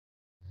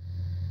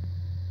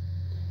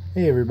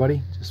Hey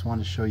everybody, just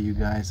wanted to show you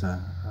guys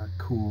a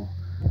cool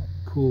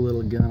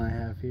little gun I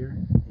have here.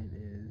 It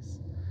is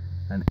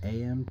an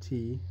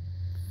AMT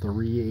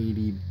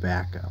 380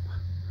 backup.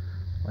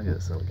 Look at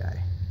this little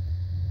guy.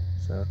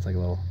 So it's like a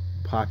little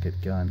pocket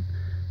gun.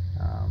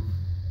 I'll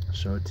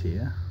show it to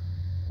you.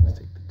 Let's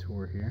take the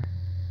tour here.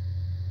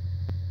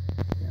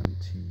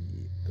 AMT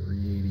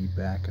 380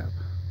 backup.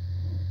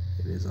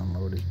 It is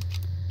unloaded.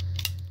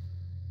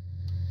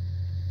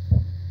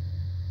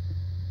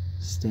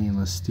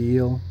 Stainless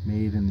steel,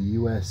 made in the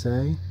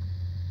USA,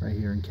 right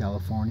here in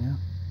California.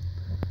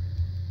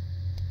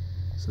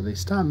 So they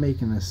stopped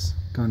making this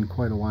gun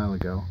quite a while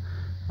ago.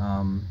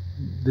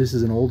 This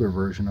is an older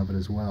version of it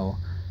as well.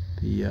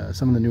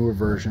 Some of the newer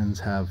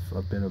versions have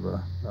a bit of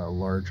a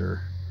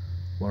larger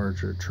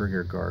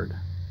trigger guard,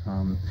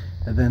 and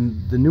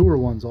then the newer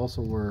ones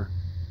also were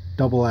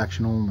double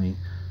action only.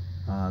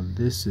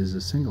 This is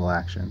a single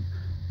action.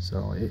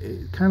 So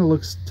it kind of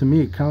looks, to me,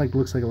 it kind of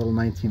looks like a little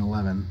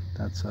 1911.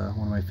 That's one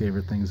of my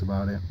favorite things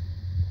about it.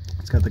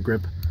 It's got the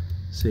grip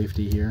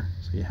safety here,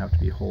 so you have to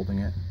be holding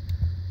it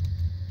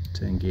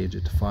to engage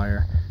it to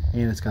fire.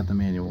 And it's got the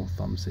manual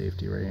thumb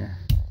safety right here.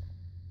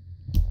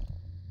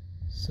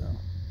 So,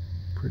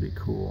 pretty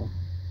cool.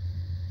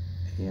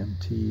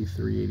 AMT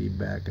 380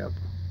 backup.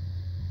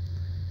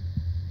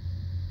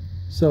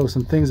 So,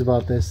 some things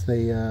about this.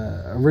 They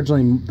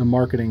originally, the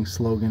marketing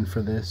slogan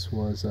for this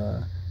was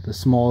the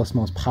smallest,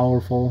 most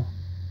powerful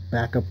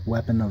backup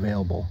weapon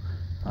available.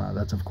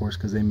 That's of course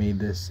because they made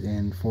this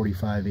in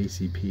 45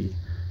 ACP.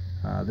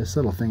 This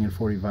little thing in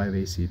 45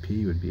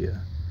 ACP would be a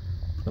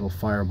little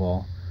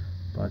fireball,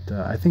 but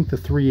I think the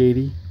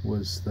 380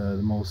 was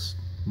the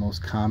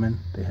most common.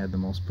 They had the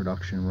most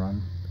production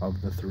run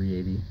of the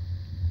 380.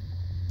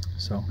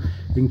 So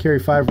you can carry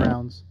 5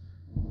 rounds.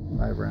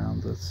 5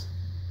 rounds. That's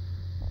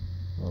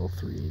a little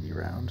 380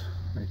 round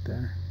right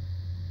there.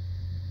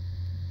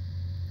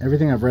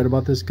 Everything I've read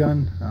about this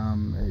gun,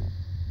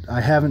 I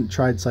haven't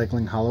tried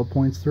cycling hollow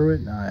points through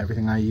it.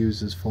 Everything I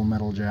use is full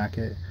metal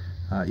jacket.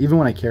 Even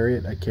when I carry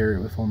it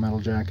with full metal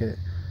jacket.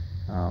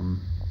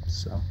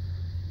 So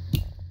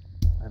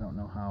I don't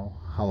know how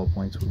hollow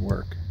points would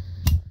work.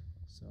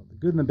 So the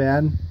good and the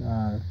bad,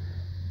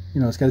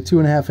 you know, it's got a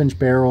 2.5-inch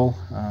barrel.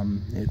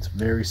 It's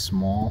very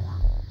small,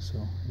 so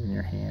in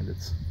your hand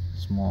it's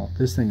small.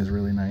 This thing is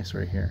really nice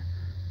right here,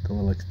 the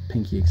little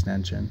pinky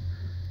extension,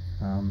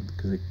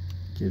 because it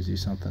gives you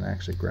something to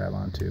actually grab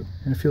onto,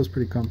 and it feels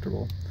pretty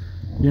comfortable.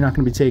 You're not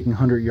going to be taking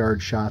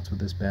 100-yard shots with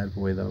this bad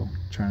boy though,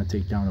 trying to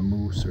take down a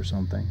moose or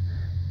something.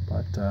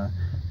 But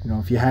you know,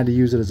 if you had to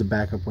use it as a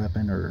backup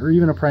weapon, or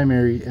even a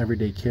primary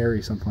everyday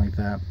carry, something like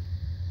that,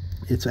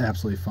 it's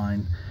absolutely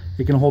fine.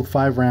 It can hold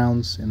 5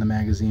 rounds in the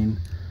magazine.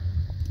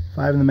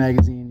 5 in the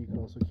magazine. You could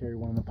also carry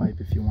 1 in the pipe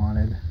if you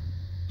wanted.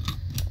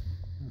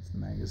 That's the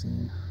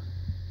magazine.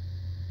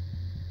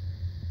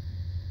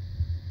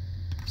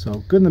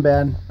 So good and the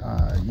bad,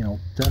 you know,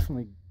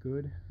 definitely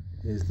good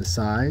is the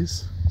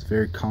size. It's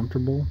very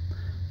comfortable.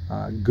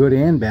 Good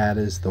and bad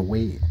is the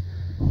weight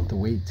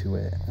to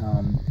it.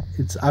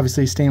 It's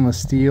obviously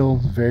stainless steel,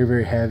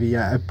 very heavy.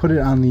 I put it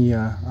on the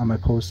on my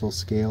postal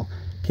scale.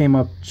 Came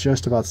up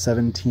just about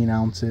 17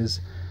 ounces.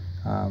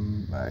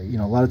 You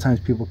know, a lot of times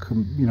people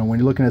come, you know, when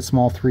you're looking at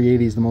small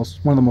 380s,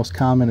 one of the most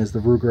common is the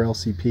Ruger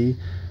LCP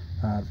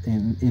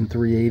in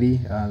 380.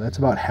 That's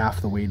about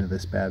half the weight of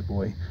this bad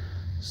boy.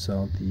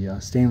 So the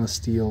stainless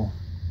steel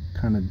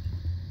kind of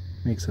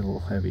makes it a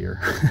little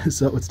heavier.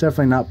 So it's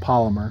definitely not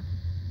polymer,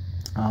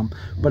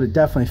 but it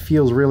definitely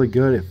feels really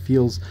good. It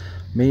feels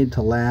made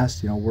to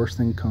last. You know, worst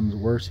thing comes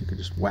worse, you could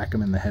just whack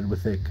them in the head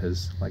with it,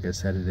 because like I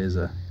said, it is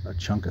a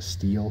chunk of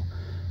steel.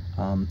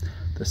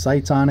 The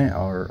sights on it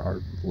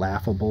are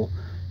laughable,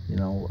 you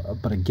know,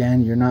 but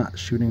again, you're not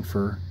shooting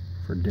for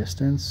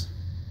distance.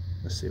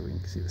 Let's see if we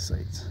can see the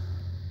sights.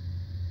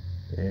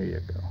 There you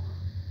go.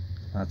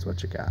 That's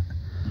what you got.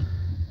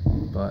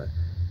 But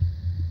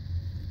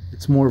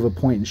it's more of a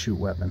point and shoot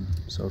weapon.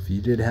 So if you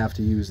did have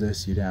to use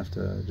this, you'd have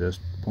to just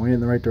point it in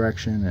the right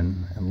direction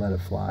and let it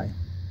fly.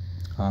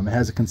 It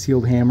has a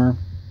concealed hammer.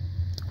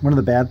 One of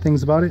the bad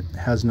things about it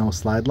has no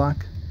slide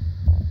lock.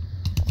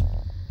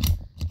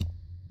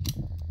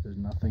 There's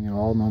nothing at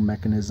all, no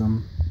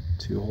mechanism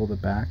to hold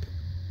it back.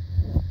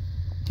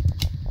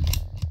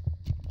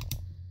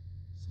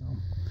 So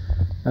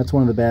that's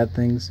one of the bad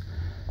things.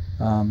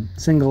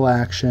 Single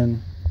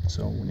action.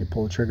 So when you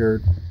pull the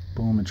trigger,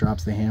 boom, it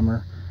drops the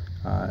hammer.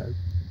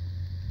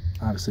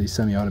 Obviously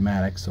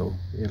semi-automatic, so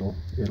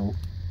it'll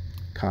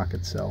cock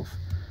itself.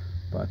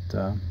 But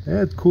yeah,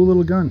 it's a cool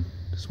little gun.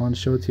 Just wanted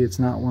to show it to you. It's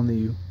not one that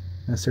you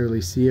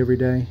necessarily see every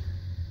day,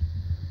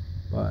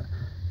 but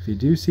if you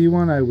do see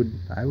one, I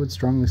would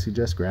strongly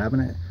suggest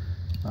grabbing it.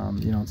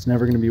 You know, it's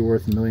never going to be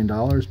worth $1 million,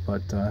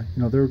 but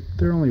you know,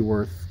 they're only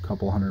worth a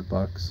couple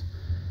 $100.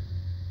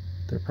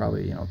 They're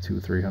probably, you know,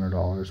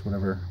 $200–300,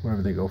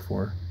 whatever they go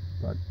for.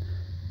 But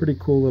pretty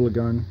cool little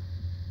gun.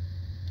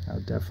 I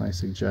would definitely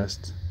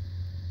suggest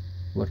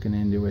looking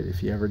into it.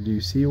 If you ever do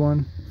see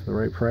one for the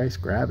right price,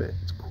 grab it.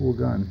 It's a cool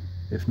gun.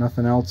 If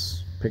nothing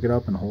else, pick it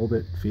up and hold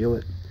it, feel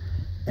it,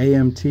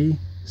 AMT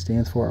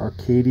stands for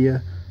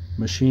Arcadia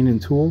Machine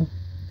and Tool.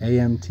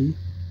 AMT.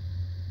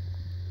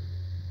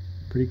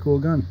 Pretty cool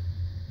gun.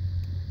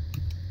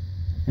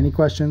 Any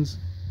questions?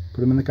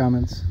 Put them in the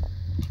comments.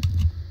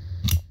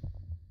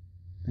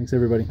 Thanks,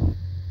 everybody.